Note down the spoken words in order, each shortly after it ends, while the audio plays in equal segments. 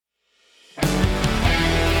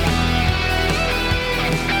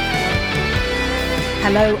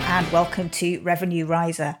Hello and welcome to Revenue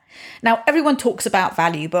Riser. Now, everyone talks about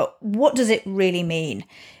value, but what does it really mean?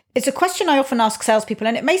 It's a question I often ask salespeople,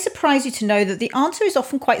 and it may surprise you to know that the answer is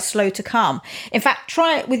often quite slow to come. In fact,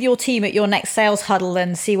 try it with your team at your next sales huddle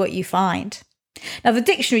and see what you find. Now, the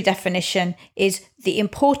dictionary definition is the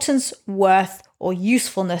importance, worth, or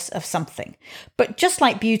usefulness of something. But just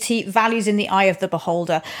like beauty, value's in the eye of the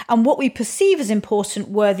beholder, and what we perceive as important,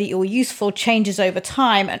 worthy, or useful changes over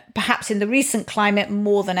time, and perhaps in the recent climate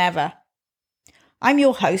more than ever. I'm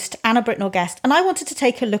your host, Anna Britnell-Guest, and I wanted to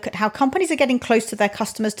take a look at how companies are getting close to their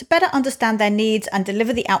customers to better understand their needs and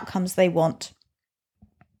deliver the outcomes they want.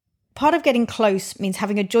 Part of getting close means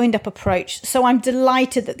having a joined-up approach, so I'm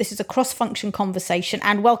delighted that this is a cross-function conversation,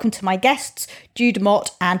 and welcome to my guests, Jude Mott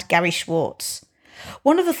and Gary Schwartz.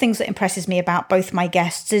 One of the things that impresses me about both my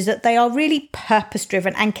guests is that they are really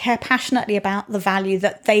purpose-driven and care passionately about the value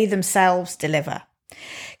that they themselves deliver.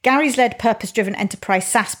 Gary's led purpose-driven enterprise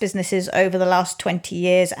SaaS businesses over the last 20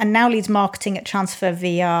 years and now leads marketing at Transfer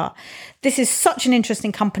VR. This is such an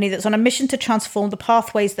interesting company that's on a mission to transform the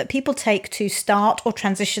pathways that people take to start or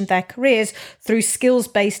transition their careers through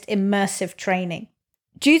skills-based immersive training.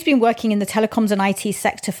 Jude's been working in the telecoms and IT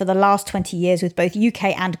sector for the last 20 years with both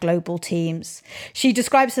UK and global teams. She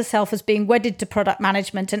describes herself as being wedded to product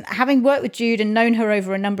management, and having worked with Jude and known her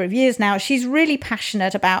over a number of years now, she's really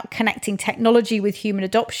passionate about connecting technology with human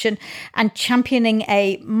adoption and championing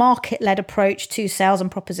a market-led approach to sales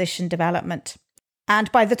and proposition development.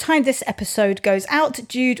 And by the time this episode goes out,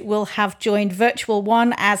 Jude will have joined Virtual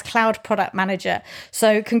One as Cloud Product Manager.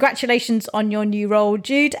 So congratulations on your new role,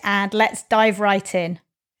 Jude, and let's dive right in.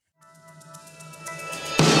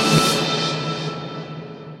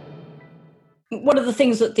 One of the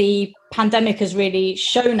things that the pandemic has really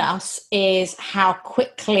shown us is how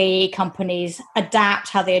quickly companies adapt,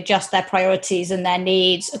 how they adjust their priorities and their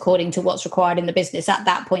needs according to what's required in the business at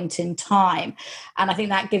that point in time. And I think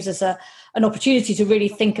that gives us an opportunity to really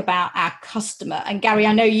think about our customer. And Gary,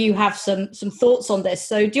 I know you have some thoughts on this.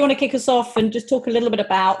 So do you want to kick us off and just talk a little bit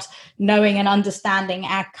about knowing and understanding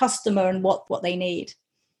our customer and what they need?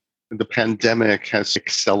 The pandemic has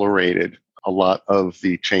accelerated a lot of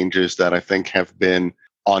the changes that I think have been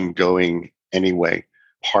ongoing anyway.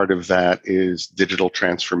 Part of that is digital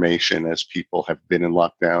transformation as people have been in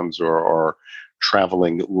lockdowns or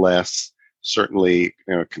traveling less. Certainly,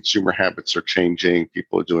 consumer habits are changing.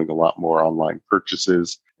 People are doing a lot more online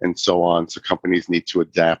purchases and so on. So companies need to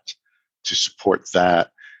adapt to support that.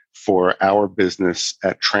 For our business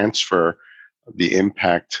at Transfer, the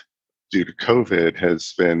impact due to COVID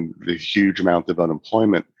has been the huge amount of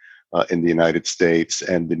unemployment in the United States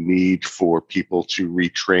and the need for people to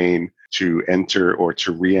retrain, to enter or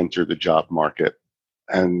to re-enter the job market.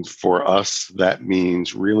 And for us, that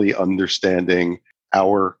means really understanding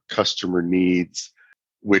our customer needs,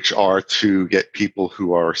 which are to get people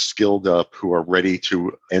who are skilled up, who are ready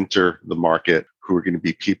to enter the market, who are going to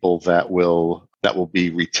be people that will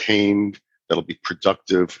be retained, that'll be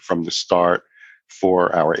productive from the start.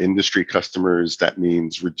 For our industry customers, that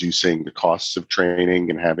means reducing the costs of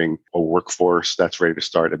training and having a workforce that's ready to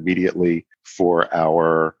start immediately. For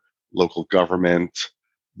our local government,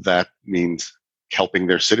 that means helping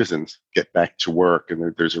their citizens get back to work.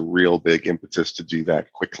 And there's a real big impetus to do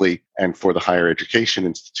that quickly. And for the higher education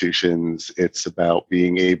institutions, it's about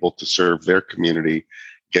being able to serve their community,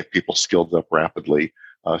 get people skilled up rapidly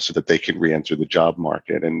so that they can re-enter the job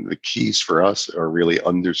market. And the keys for us are really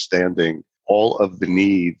understanding all of the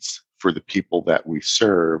needs for the people that we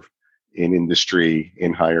serve in industry,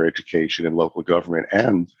 in higher education, and local government,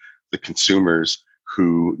 and the consumers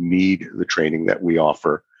who need the training that we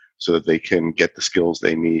offer so that they can get the skills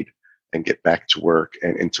they need and get back to work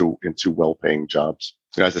and into well-paying jobs.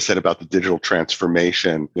 As I said about the digital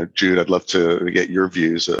transformation, Jude, I'd love to get your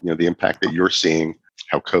views, the impact that you're seeing,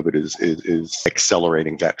 how COVID is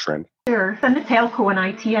accelerating that trend. Sure. In the telco and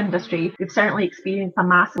IT industry, we've certainly experienced a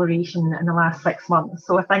mass acceleration in the last 6 months.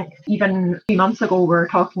 So I think even 3 months ago, we were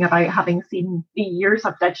talking about having seen 3 years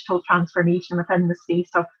of digital transformation within the space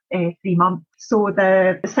of 3 months. So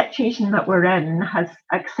the situation that we're in has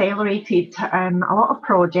accelerated a lot of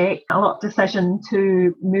projects, a lot of decision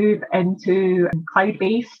to move into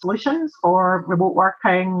cloud-based solutions for remote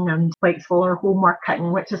working and flexible or home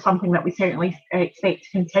working, which is something that we certainly expect to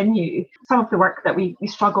continue. Some of the work that we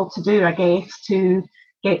struggle to do, I guess, to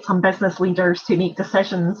get some business leaders to make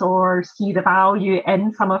decisions or see the value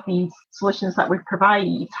in some of these solutions that we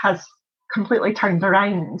provide has completely turned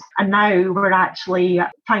around. And now we're actually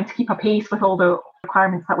trying to keep a pace with all the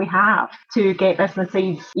requirements that we have to get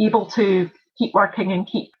businesses able to keep working and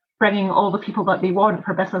keep bringing all the people that they want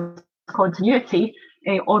for business continuity,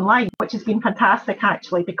 online, which has been fantastic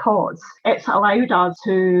actually, because it's allowed us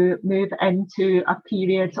to move into a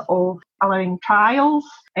period of allowing trials,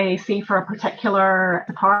 say for a particular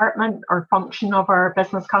department or function of our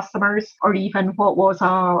business customers, or even what was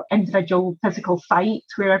our individual physical site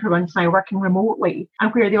where everyone's now working remotely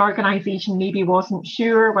and where the organisation maybe wasn't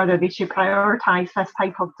sure whether they should prioritise this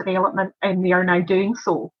type of development, and they are now doing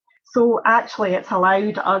so. So actually, it's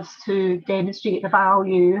allowed us to demonstrate the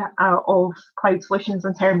value of cloud solutions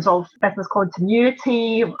in terms of business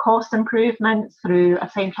continuity, cost improvements through a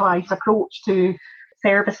centralised approach to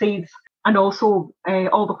services, and also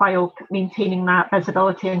all the while maintaining that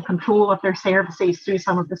visibility and control of their services through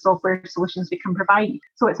some of the software solutions we can provide.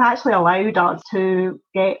 So it's actually allowed us to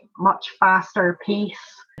get much faster pace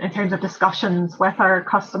in terms of discussions with our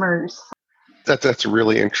customers. That's a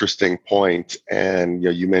really interesting point. And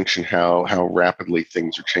you mentioned how rapidly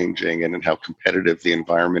things are changing and how competitive the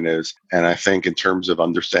environment is. And I think in terms of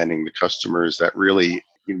understanding the customers, that really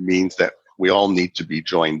means that we all need to be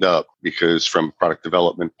joined up, because from a product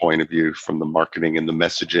development point of view, from the marketing and the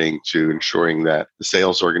messaging to ensuring that the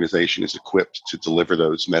sales organization is equipped to deliver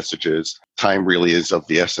those messages, time really is of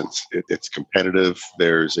the essence. It's competitive,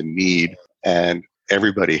 there's a need, and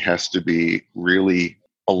everybody has to be really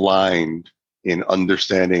aligned in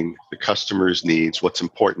understanding the customer's needs, what's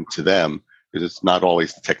important to them, because it's not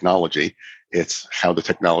always the technology, it's how the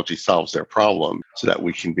technology solves their problem, so that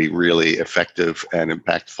we can be really effective and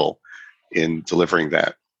impactful in delivering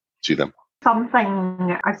that to them.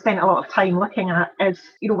 Something I spent a lot of time looking at is,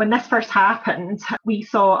 when this first happened, we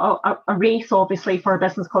saw a race, obviously, for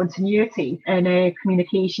business continuity in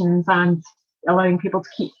communications and allowing people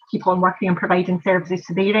to keep on working and providing services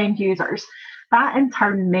to their end users. That in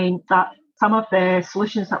turn meant that some of the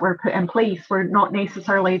solutions that were put in place were not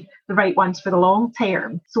necessarily the right ones for the long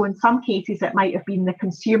term. So in some cases, it might have been the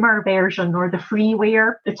consumer version or the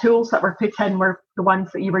freeware. The tools that were put in were the ones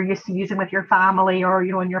that you were used to using with your family or,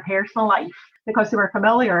 in your personal life, because they were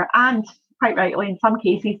familiar and, quite rightly, in some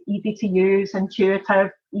cases, easy to use, intuitive,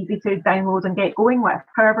 easy to download and get going with.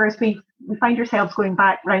 However, as we find ourselves going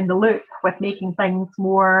back round the loop with making things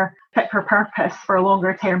more fit for purpose for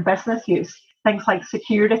longer term business use, things like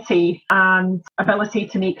security and ability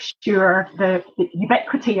to make sure the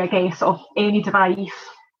ubiquity, I guess, of any device,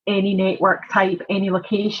 any network type, any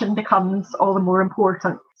location becomes all the more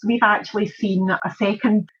important. So we've actually seen a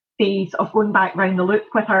second phase of going back round the loop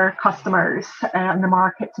with our customers and the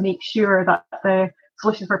market to make sure that the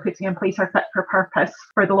solutions we're putting in place are fit for purpose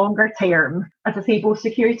for the longer term. As I say, both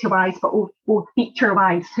security-wise, but both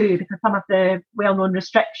feature-wise too, because some of the well-known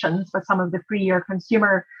restrictions with some of the free or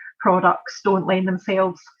consumer products don't lend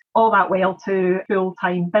themselves all that well to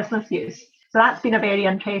full-time business use. So that's been a very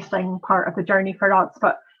interesting part of the journey for us.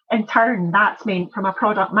 But in turn, that's meant from a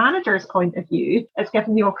product manager's point of view, it's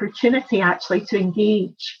given the opportunity actually to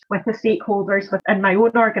engage with the stakeholders within my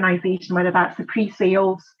own organisation, whether that's the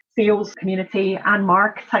pre-sales, sales community and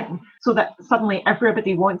marketing, so that suddenly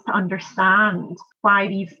everybody wants to understand why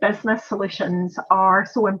these business solutions are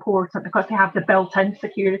so important, because they have the built-in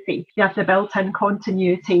security, they have the built-in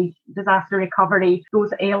continuity, disaster recovery,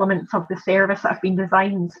 those elements of the service that have been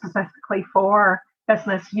designed specifically for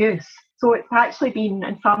business use. So it's actually been,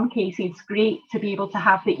 in some cases, great to be able to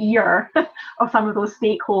have the ear of some of those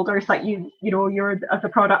stakeholders that you're as a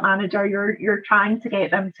product manager, you're trying to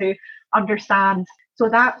get them to understand. So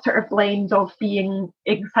that sort of blend of being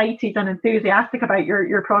excited and enthusiastic about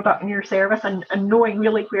your product and your service and knowing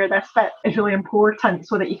really where this fits is really important,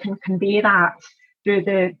 so that you can convey that through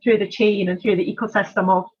the chain and through the ecosystem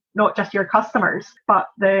of not just your customers, but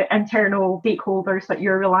the internal stakeholders that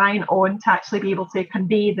you're relying on to actually be able to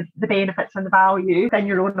convey the benefits and the value in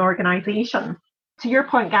your own organisation. To your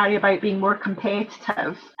point, Gary, about being more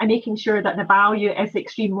competitive and making sure that the value is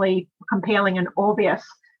extremely compelling and obvious,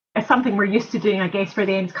 is something we're used to doing, I guess, for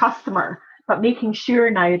the end customer, but making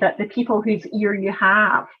sure now that the people whose ear you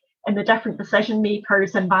have in the different decision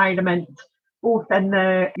makers environment, both in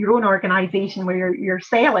your own organisation where you're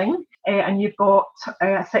selling, and you've got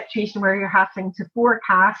a situation where you're having to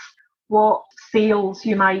forecast what sales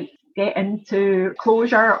you might get into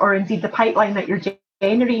closure, or indeed the pipeline that you're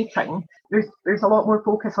generating. There's a lot more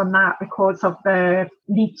focus on that because of the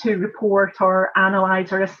need to report or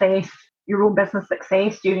analyse or assess your own business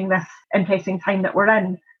success during this interesting time that we're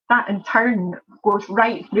in. That in turn goes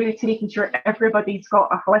right through to making sure everybody's got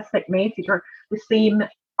a holistic message or the same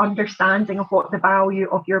understanding of what the value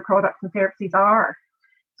of your products and services are.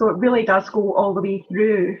 So it really does go all the way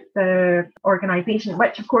through the organisation,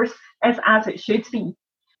 which of course is as it should be.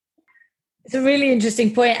 It's a really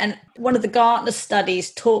interesting point. And one of the Gartner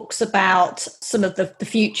studies talks about some of the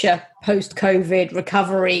future post-COVID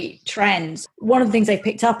recovery trends. One of the things they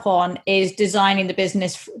picked up on is designing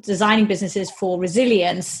businesses for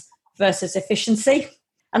resilience versus efficiency.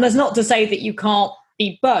 And that's not to say that you can't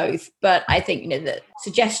be both, but I think the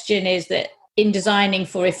suggestion is that in designing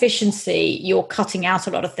for efficiency, you're cutting out a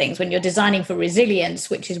lot of things. When you're designing for resilience,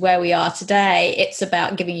 which is where we are today, it's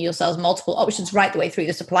about giving yourselves multiple options right the way through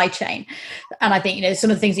the supply chain. And I think,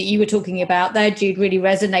 some of the things that you were talking about there, Jude, really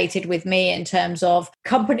resonated with me in terms of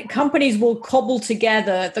companies will cobble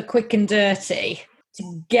together the quick and dirty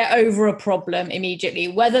to get over a problem immediately,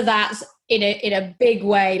 whether that's in a big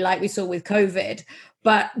way like we saw with COVID,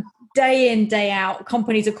 but day in, day out,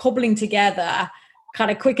 companies are cobbling together kind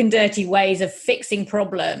of quick and dirty ways of fixing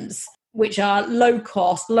problems, which are low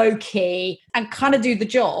cost, low key, and kind of do the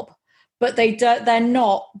job. But they're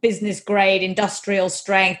not business grade, industrial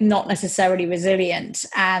strength, not necessarily resilient.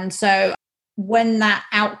 And so when that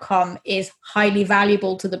outcome is highly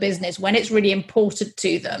valuable to the business, when it's really important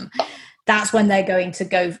to them, that's when they're going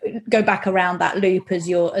to go back around that loop as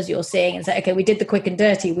you're seeing and say, okay, we did the quick and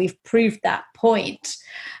dirty. We've proved that point.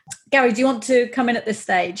 Gary, do you want to come in at this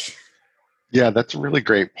stage? Yeah, that's a really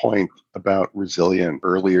great point about resilient.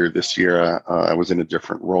 Earlier this year, I was in a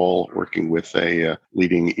different role working with a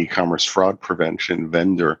leading e-commerce fraud prevention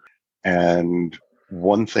vendor. And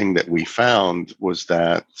one thing that we found was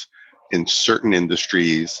that in certain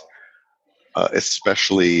industries,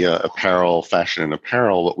 especially apparel, fashion and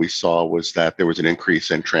apparel, what we saw was that there was an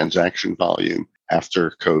increase in transaction volume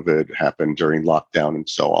after COVID happened during lockdown and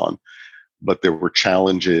so on. But there were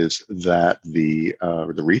challenges that the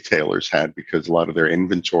retailers had because a lot of their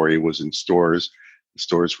inventory was in stores. The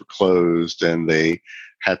stores were closed, and they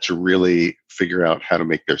had to really figure out how to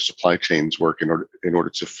make their supply chains work in order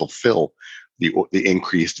to fulfill the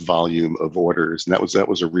increased volume of orders. And that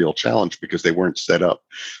was a real challenge because they weren't set up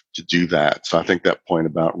to do that. So I think that point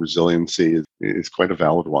about resiliency is quite a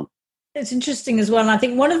valid one. It's interesting as well. And I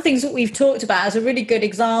think one of the things that we've talked about as a really good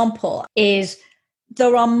example is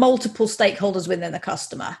there are multiple stakeholders within the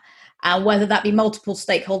customer, and whether that be multiple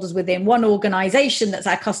stakeholders within one organization that's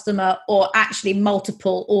our customer, or actually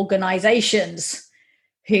multiple organizations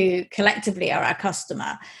who collectively are our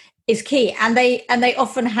customer, is key. And they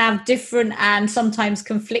often have different and sometimes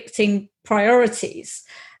conflicting priorities.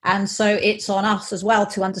 And so it's on us as well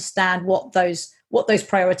to understand what those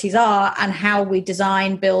priorities are and how we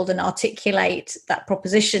design, build, and articulate that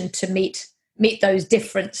proposition to meet those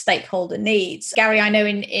different stakeholder needs. Gary, I know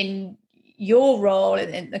in your role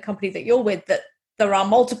in the company that you're with, that there are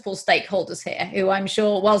multiple stakeholders here who I'm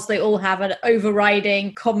sure, whilst they all have an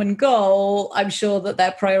overriding common goal, I'm sure that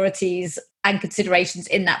their priorities and considerations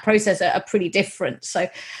in that process are pretty different. So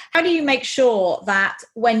how do you make sure that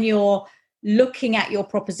when you're looking at your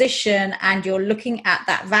proposition and you're looking at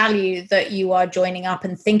that value, that you are joining up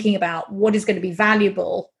and thinking about what is going to be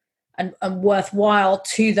valuable and worthwhile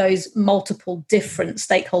to those multiple different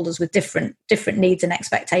stakeholders with different needs and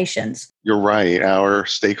expectations? You're right. Our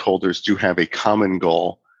stakeholders do have a common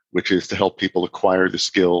goal, which is to help people acquire the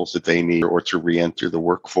skills that they need or to re-enter the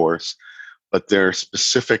workforce. But their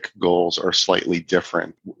specific goals are slightly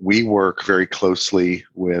different. We work very closely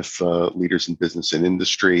with leaders in business and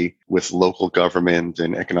industry, with local government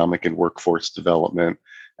and economic and workforce development,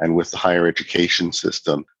 and with the higher education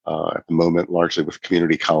system, at the moment, largely with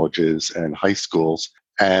community colleges and high schools.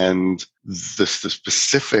 And the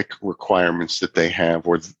specific requirements that they have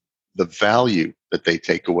or the value that they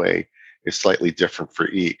take away is slightly different for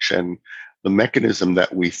each. And the mechanism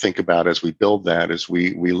that we think about as we build that is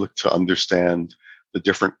we look to understand the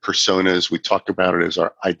different personas. We talk about it as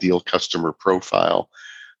our ideal customer profile.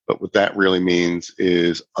 But what that really means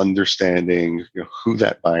is understanding who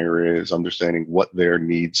that buyer is, understanding what their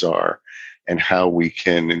needs are, and how we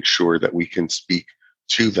can ensure that we can speak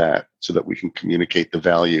to that so that we can communicate the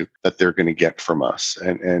value that they're going to get from us.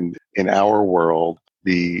 And in our world,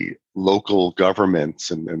 the local governments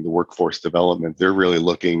and the workforce development, they're really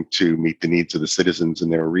looking to meet the needs of the citizens in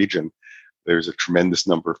their region. There's a tremendous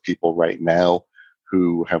number of people right now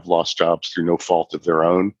who have lost jobs through no fault of their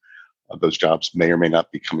own. Those jobs may or may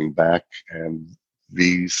not be coming back. And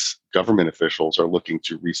these government officials are looking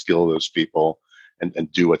to reskill those people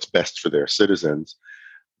and do what's best for their citizens.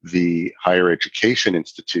 The higher education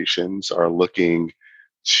institutions are looking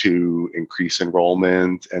to increase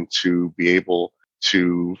enrollment and to be able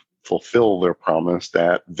to fulfill their promise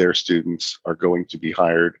that their students are going to be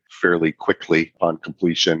hired fairly quickly upon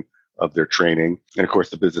completion of their training. And of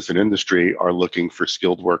course, the business and industry are looking for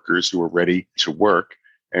skilled workers who are ready to work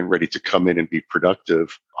and ready to come in and be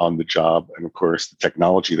productive on the job. And of course, the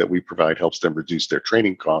technology that we provide helps them reduce their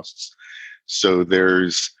training costs. So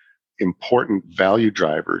there's important value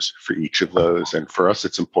drivers for each of those. And for us,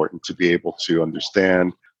 it's important to be able to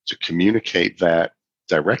understand, to communicate that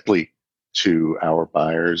directly to our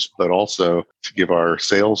buyers, but also to give our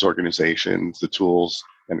sales organizations the tools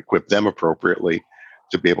and equip them appropriately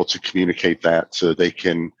to be able to communicate that so they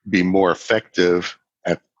can be more effective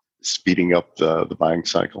at speeding up the buying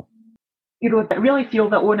cycle. I really feel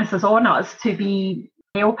the onus is on us to be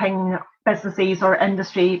helping businesses or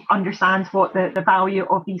industry understand what the value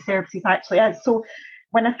of these services actually is. So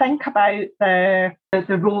when I think about the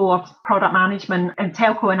role of product management in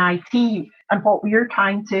telco and IT and what we're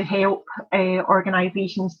trying to help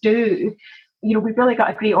organisations do, we've really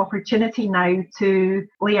got a great opportunity now to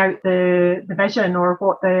lay out the vision or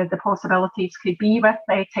what the possibilities could be with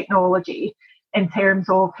technology in terms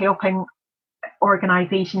of helping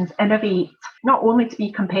organisations innovate, not only to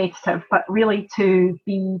be competitive, but really to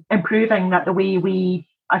be improving that the way we,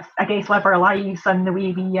 I guess, live our lives and the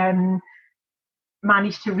way we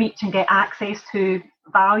manage to reach and get access to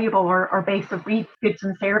valuable or best of breed goods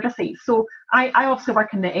and services. So I also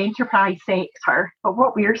work in the enterprise sector, but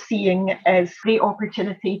what we're seeing is great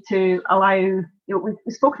opportunity to allow, we've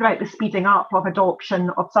spoken about the speeding up of adoption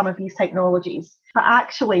of some of these technologies, but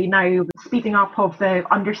actually now speeding up of the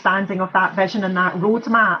understanding of that vision and that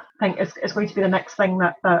roadmap, I think is going to be the next thing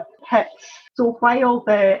that hits. So while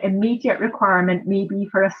the immediate requirement may be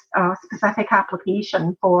for a specific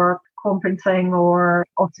application for conferencing or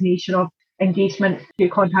automation of engagement through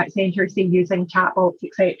contact centres, say using chatbots,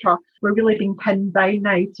 etc., we're really being pinned down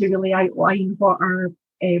now to really outline what our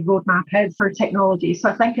roadmap is for technology. So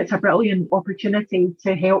I think it's a brilliant opportunity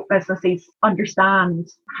to help businesses understand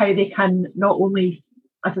how they can not only,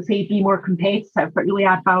 as I say, be more competitive, but really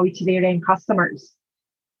add value to their end customers.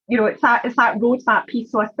 It's that roadmap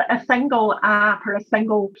piece. So a single app or a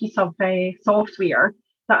single piece of software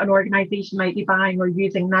that an organisation might be buying or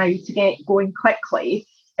using now to get going quickly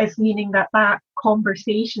is meaning that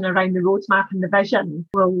conversation around the roadmap and the vision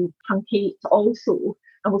will truncate also,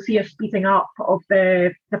 and we'll see a speeding up of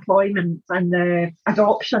the deployment and the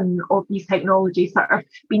adoption of these technologies that have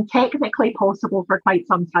been technically possible for quite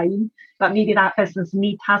some time, but maybe that business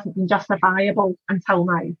need hasn't been justifiable until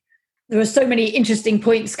now. There are so many interesting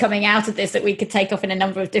points coming out of this that we could take off in a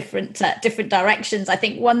number of different directions. I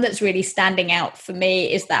think one that's really standing out for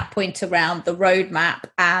me is that point around the roadmap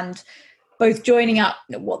and both joining up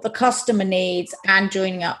what the customer needs and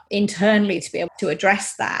joining up internally to be able to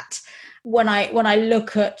address that. When I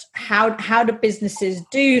look at how do businesses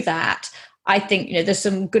do that, I think there's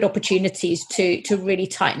some good opportunities to really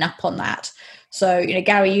tighten up on that. So,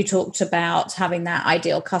 Gary, you talked about having that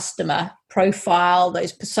ideal customer profile,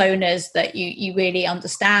 those personas that you really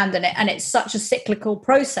understand, and it's such a cyclical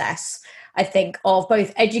process, I think, of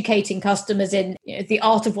both educating customers in the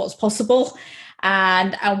art of what's possible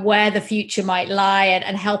and where the future might lie,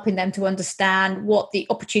 and helping them to understand what the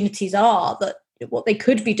opportunities are, that what they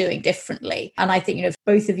could be doing differently. And I think,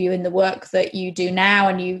 both of you in the work that you do now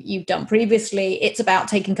and you've done previously, it's about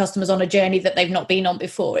taking customers on a journey that they've not been on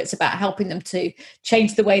before. It's about helping them to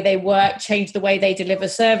change the way they work, change the way they deliver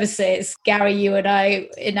services. Gary, you and I,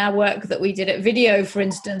 in our work that we did at Video, for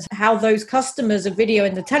instance, how those customers of Video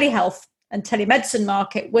in the telehealth and telemedicine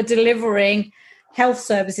market were delivering health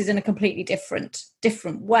services in a completely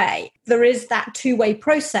different way. There is that two-way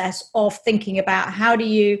process of thinking about how do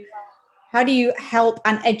you help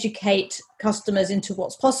and educate customers into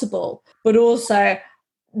what's possible, but also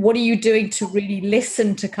what are you doing to really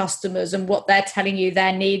listen to customers and what they're telling you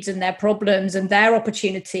their needs and their problems and their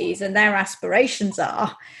opportunities and their aspirations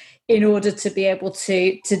are, in order to be able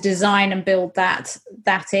to design and build that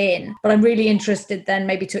in. But I'm really interested then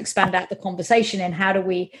maybe to expand out the conversation in how do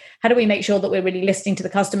we make sure that we're really listening to the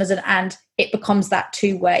customers and it becomes that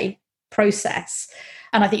two-way process.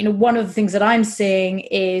 And I think, one of the things that I'm seeing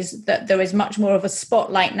is that there is much more of a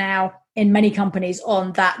spotlight now in many companies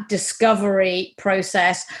on that discovery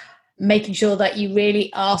process, making sure that you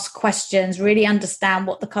really ask questions, really understand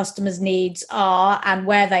what the customer's needs are and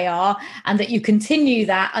where they are, and that you continue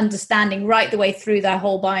that understanding right the way through their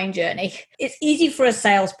whole buying journey. It's easy for a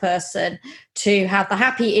salesperson to have the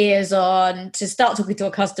happy ears on, to start talking to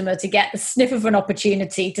a customer, to get the sniff of an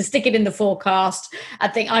opportunity, to stick it in the forecast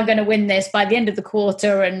and think, I'm going to win this by the end of the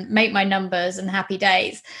quarter and make my numbers and happy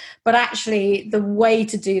days. But actually, the way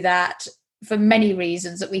to do that, for many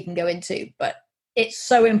reasons that we can go into, but it's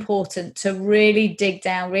so important to really dig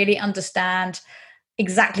down, really understand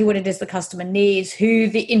exactly what it is the customer needs, who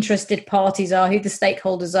the interested parties are, who the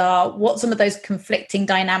stakeholders are, what some of those conflicting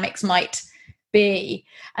dynamics might be,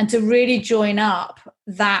 and to really join up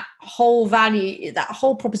that whole value, that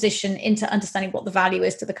whole proposition into understanding what the value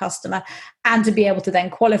is to the customer, and to be able to then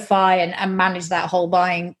qualify and manage that whole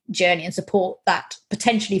buying journey and support that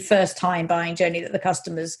potentially first time buying journey that the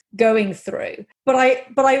customer's going through. But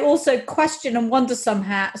I also question and wonder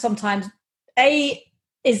sometimes,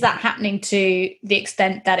 is that happening to the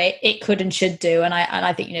extent that it could and should do? And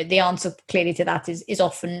I think, the answer clearly to that is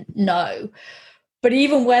often no. But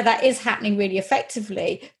even where that is happening really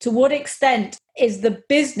effectively, to what extent is the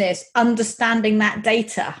business understanding that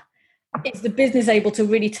data? Is the business able to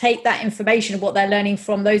really take that information of what they're learning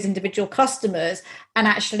from those individual customers and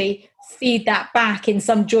actually feed that back in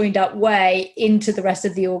some joined up way into the rest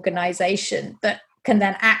of the organization that can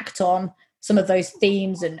then act on some of those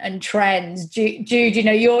themes and trends? Jude,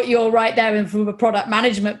 you're right there, and from a product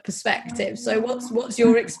management perspective. So what's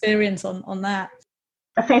your experience on that?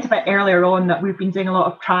 I said a bit earlier on that we've been doing a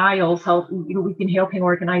lot of trials. So, we've been helping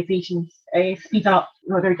organisations speed up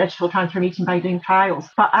their digital transformation by doing trials.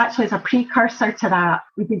 But actually, as a precursor to that,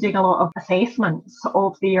 we've been doing a lot of assessments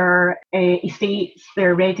of their estates,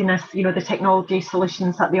 their readiness, the technology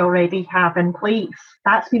solutions that they already have in place.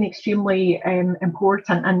 That's been extremely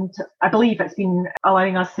important, and I believe it's been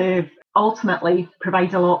allowing us to ultimately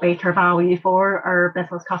provide a lot better value for our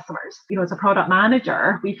business customers. As a product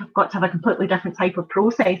manager, we've got to have a completely different type of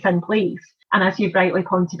process in place. And as you rightly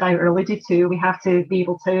pointed out or alluded to, we have to be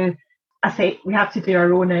able to assess, we have to do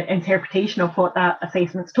our own interpretation of what that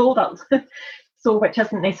assessment's told us. So, which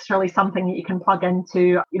isn't necessarily something that you can plug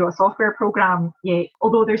into, a software program yet.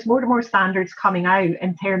 Although there's more and more standards coming out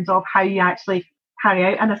in terms of how you actually carry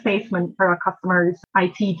out an assessment for a customer's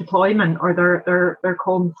IT deployment or their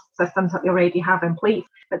comms systems that they already have in place.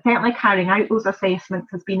 But certainly carrying out those assessments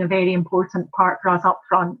has been a very important part for us up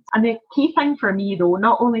front. And the key thing for me, though,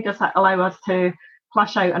 not only does that allow us to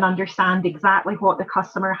flush out and understand exactly what the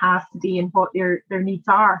customer has today and what their needs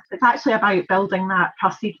are, it's actually about building that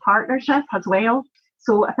trusted partnership as well.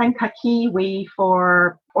 So I think a key way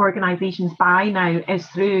for organisations buy now is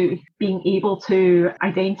through being able to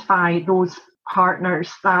identify those partners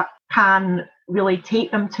that can really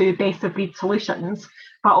take them to best of breed solutions,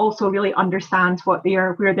 but also really understand where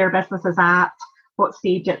their business is at, what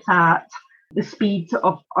stage it's at, the speed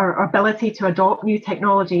of our ability to adopt new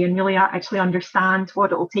technology, and really actually understand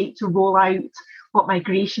what it will take to roll out, what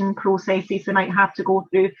migration processes they might have to go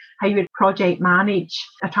through, how you would project manage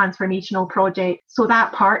a transformational project. So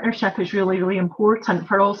that partnership is really, really important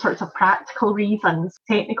for all sorts of practical reasons,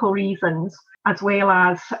 technical reasons, as well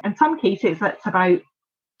as, in some cases, it's about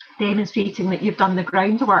demonstrating that you've done the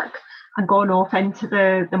groundwork and gone off into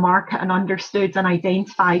the market and understood and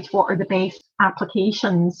identified what are the best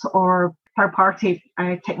applications or third-party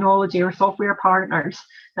technology or software partners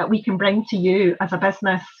that we can bring to you as a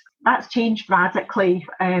business. That's changed radically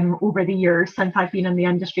over the years since I've been in the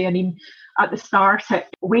industry. I mean, at the start,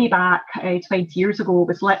 way back 20 years ago, it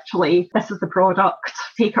was literally, this is the product,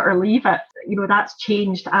 take it or leave it. That's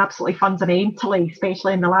changed absolutely fundamentally,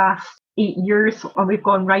 especially in the last 8 years. And we've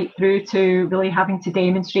gone right through to really having to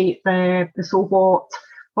demonstrate the so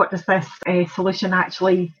what does this solution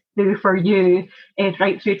actually do for you,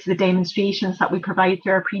 right through to the demonstrations that we provide to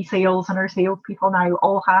our pre-sales and our salespeople now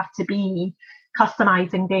all have to be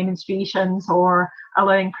customizing demonstrations or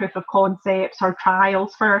allowing proof of concepts or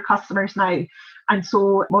trials for our customers now. And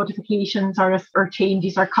so modifications or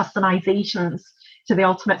changes or customizations to the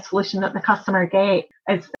ultimate solution that the customer gets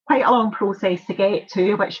is quite a long process to get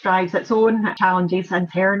to, which drives its own challenges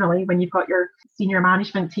internally when you've got your senior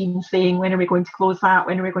management team saying, when are we going to close that?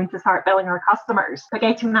 When are we going to start billing our customers? But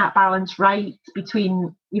getting that balance right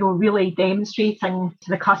between, really demonstrating to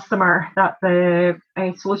the customer that the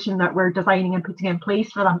solution that we're designing and putting in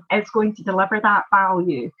place for them is going to deliver that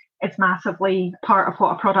value. It's massively part of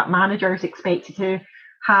what a product manager is expected to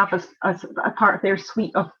have as a part of their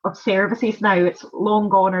suite of services now. It's long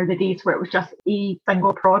gone are the days where it was just a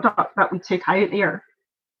single product that we took out there.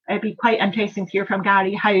 It'd be quite interesting to hear from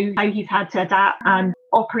Gary how he's had to adapt and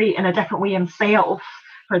operate in a different way himself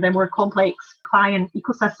for the more complex client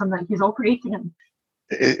ecosystem that he's operating in.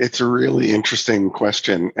 It's a really interesting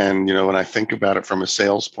question. And, when I think about it from a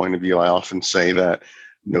sales point of view, I often say that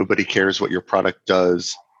nobody cares what your product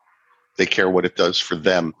does. They care what it does for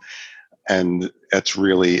them. And that's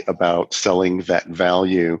really about selling that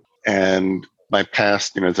value. And my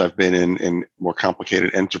past, as I've been in more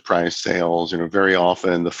complicated enterprise sales, very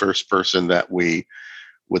often the first person that we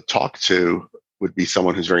would talk to would be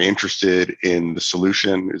someone who's very interested in the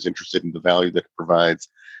solution, is interested in the value that it provides,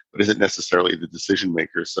 but isn't necessarily the decision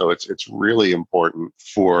maker. So it's really important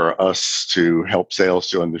for us to help sales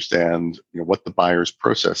to understand, what the buyer's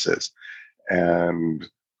process is. and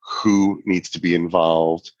who needs to be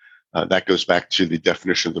involved. That goes back to the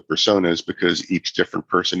definition of the personas, because each different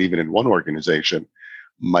person, even in one organization,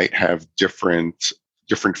 might have different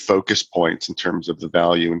focus points in terms of the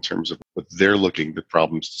value, in terms of what they're looking the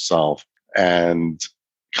problems to solve. And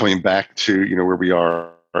coming back to where we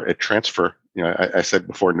are at Transfer, I said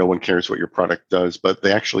before, no one cares what your product does, but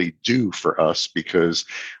they actually do for us, because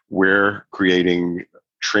we're creating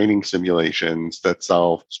training simulations that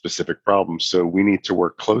solve specific problems. So we need to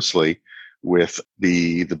work closely with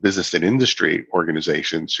the business and industry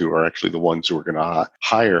organizations, who are actually the ones who are going to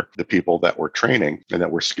hire the people that we're training and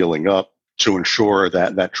that we're skilling up, to ensure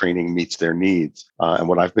that that training meets their needs. And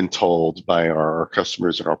what I've been told by our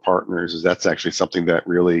customers and our partners is that's actually something that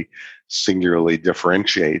really singularly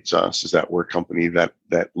differentiates us, is that we're a company that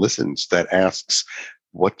listens, that asks,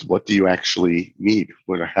 what do you actually need?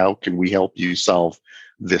 How can we help you solve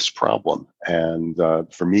this problem? And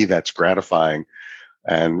for me, that's gratifying.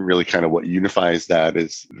 And really kind of what unifies that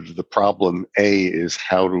is the problem, A, is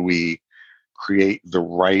how do we create the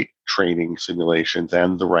right training simulations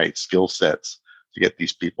and the right skill sets to get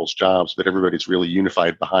these people's jobs, but everybody's really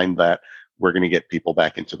unified behind that. We're going to get people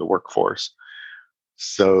back into the workforce.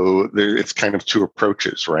 So it's kind of two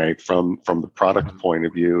approaches, right? From the product point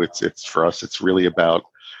of view, it's for us, it's really about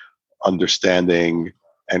understanding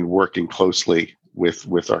and working closely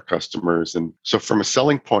with our customers. And so from a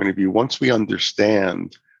selling point of view, once we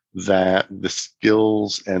understand that the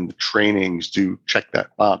skills and the trainings do check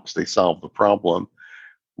that box, they solve the problem,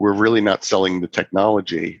 we're really not selling the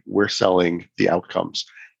technology, we're selling the outcomes.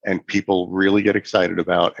 And people really get excited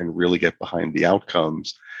about and really get behind the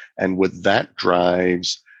outcomes. And what that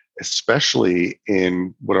drives, especially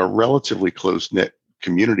in what are relatively close-knit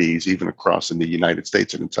communities, even across in the United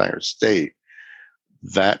States, an entire state,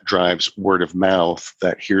 that drives word of mouth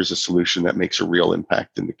that here's a solution that makes a real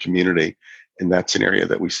impact in the community. And that's an area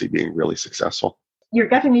that we see being really successful. You're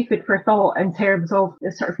giving me food for thought in terms of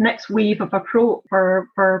the sort of next wave of approach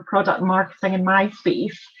for product marketing in my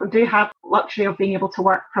space. We do have luxury of being able to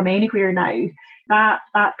work from anywhere now.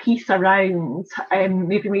 That piece around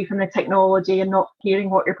moving away from the technology and not caring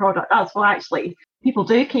what your product does, well, actually, people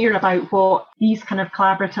do care about what these kind of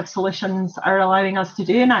collaborative solutions are allowing us to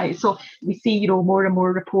do now. So we see, more and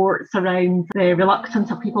more reports around the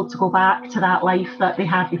reluctance of people to go back to that life that they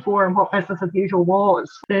had before and what business as usual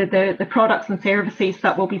was. The products and services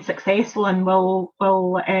that will be successful and will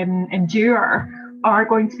endure are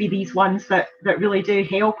going to be these ones that really do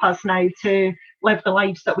help us now to live the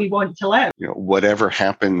lives that we want to live. Whatever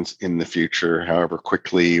happens in the future, however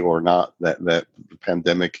quickly or not that the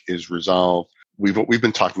pandemic is resolved, we've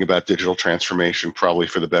been talking about digital transformation probably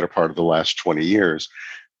for the better part of the last 20 years.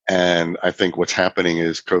 And I think what's happening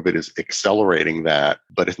is COVID is accelerating that,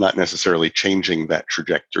 but it's not necessarily changing that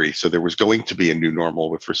trajectory. So there was going to be a new normal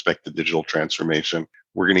with respect to digital transformation.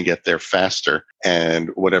 We're going to get there faster. And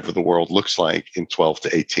whatever the world looks like in 12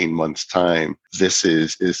 to 18 months' time, this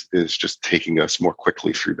is just taking us more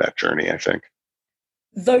quickly through that journey, I think.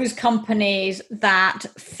 Those companies that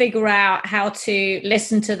figure out how to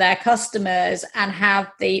listen to their customers and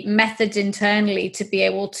have the methods internally to be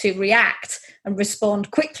able to react and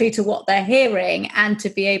respond quickly to what they're hearing and to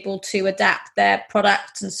be able to adapt their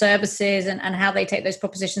products and services and how they take those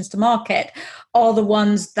propositions to market are the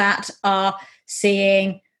ones that are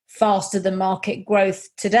seeing faster than market growth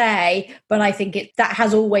today. But I think that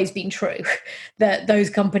has always been true, that those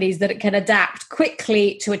companies that can adapt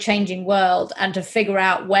quickly to a changing world and to figure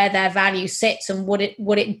out where their value sits and what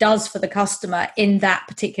it does for the customer in that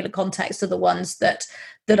particular context are the ones that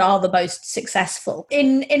are the most successful.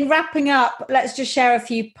 In wrapping up, let's just share a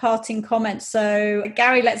few parting comments. So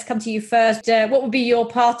Gary, let's come to you first. What would be your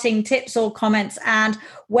parting tips or comments, and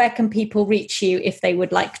where can people reach you if they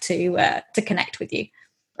would like to connect with you?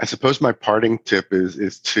 I suppose my parting tip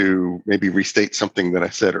is to maybe restate something that I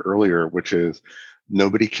said earlier, which is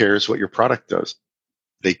nobody cares what your product does.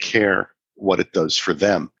 They care what it does for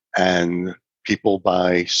them. And people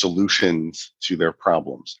buy solutions to their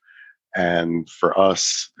problems. And for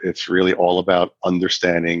us, it's really all about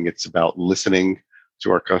understanding. It's about listening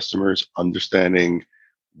to our customers, understanding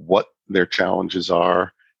what their challenges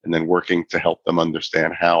are, and then working to help them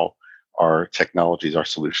understand how our technologies, our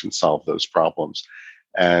solutions solve those problems.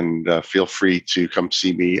 And feel free to come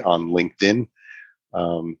see me on LinkedIn.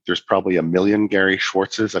 There's probably 1 million Gary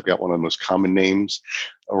Schwartzes. I've got one of the most common names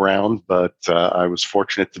around, but I was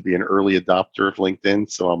fortunate to be an early adopter of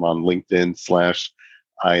LinkedIn. So I'm on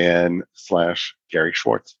LinkedIn/IN/Gary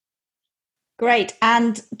Schwartz. Great.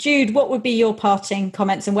 And Jude, what would be your parting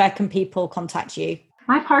comments and where can people contact you?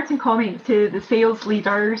 My parting comment to the sales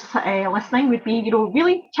leaders listening would be,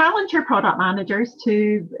 really challenge your product managers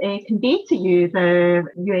to convey to you the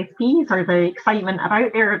USPs or the excitement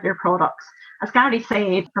about their products. As Gary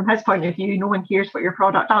said, from his point of view, no one cares what your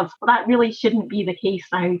product does. But that really shouldn't be the case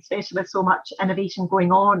now, especially with so much innovation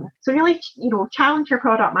going on. So really, challenge your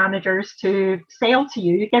product managers to sell to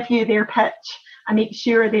you, give you their pitch, and make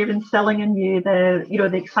sure they're instilling in you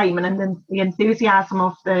the excitement and the enthusiasm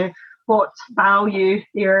of what value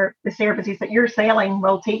the services that you're selling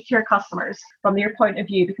will take to your customers from their point of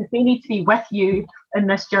view, because they need to be with you in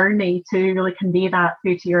this journey to really convey that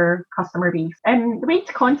through to your customer base. And the way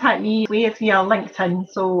to contact me is via LinkedIn.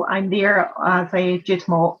 So I'm there as a Jude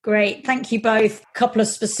Mott. Great. Thank you both. A couple of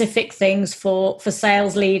specific things for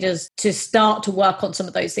sales leaders to start to work on some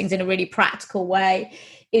of those things in a really practical way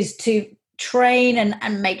is to train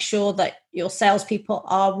and make sure that your salespeople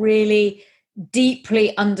are really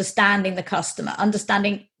deeply understanding the customer,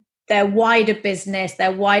 understanding their wider business,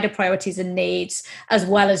 their wider priorities and needs, as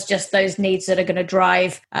well as just those needs that are going to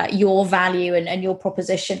drive your value and your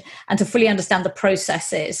proposition, and to fully understand the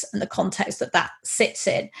processes and the context that sits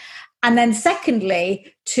in. And then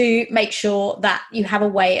secondly, to make sure that you have a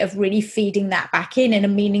way of really feeding that back in a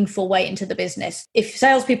meaningful way into the business. If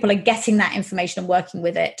salespeople are getting that information and working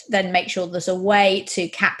with it, then make sure there's a way to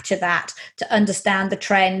capture that, to understand the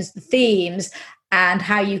trends, the themes, and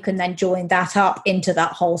how you can then join that up into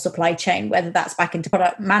that whole supply chain, whether that's back into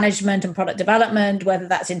product management and product development, whether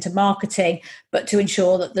that's into marketing, but to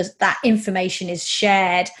ensure that that information is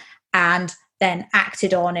shared and then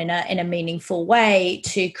acted on in a meaningful way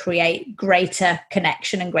to create greater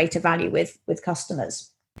connection and greater value with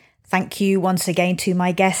customers. Thank you once again to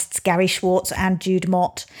my guests, Gary Schwartz and Jude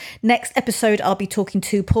Mott. Next episode, I'll be talking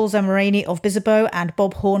to Paul Zamorani of Bizzabo and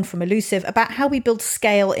Bob Horn from Elusive about how we build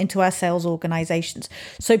scale into our sales organisations.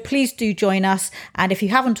 So please do join us. And if you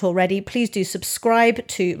haven't already, please do subscribe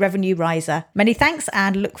to Revenue Riser. Many thanks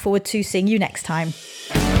and look forward to seeing you next time.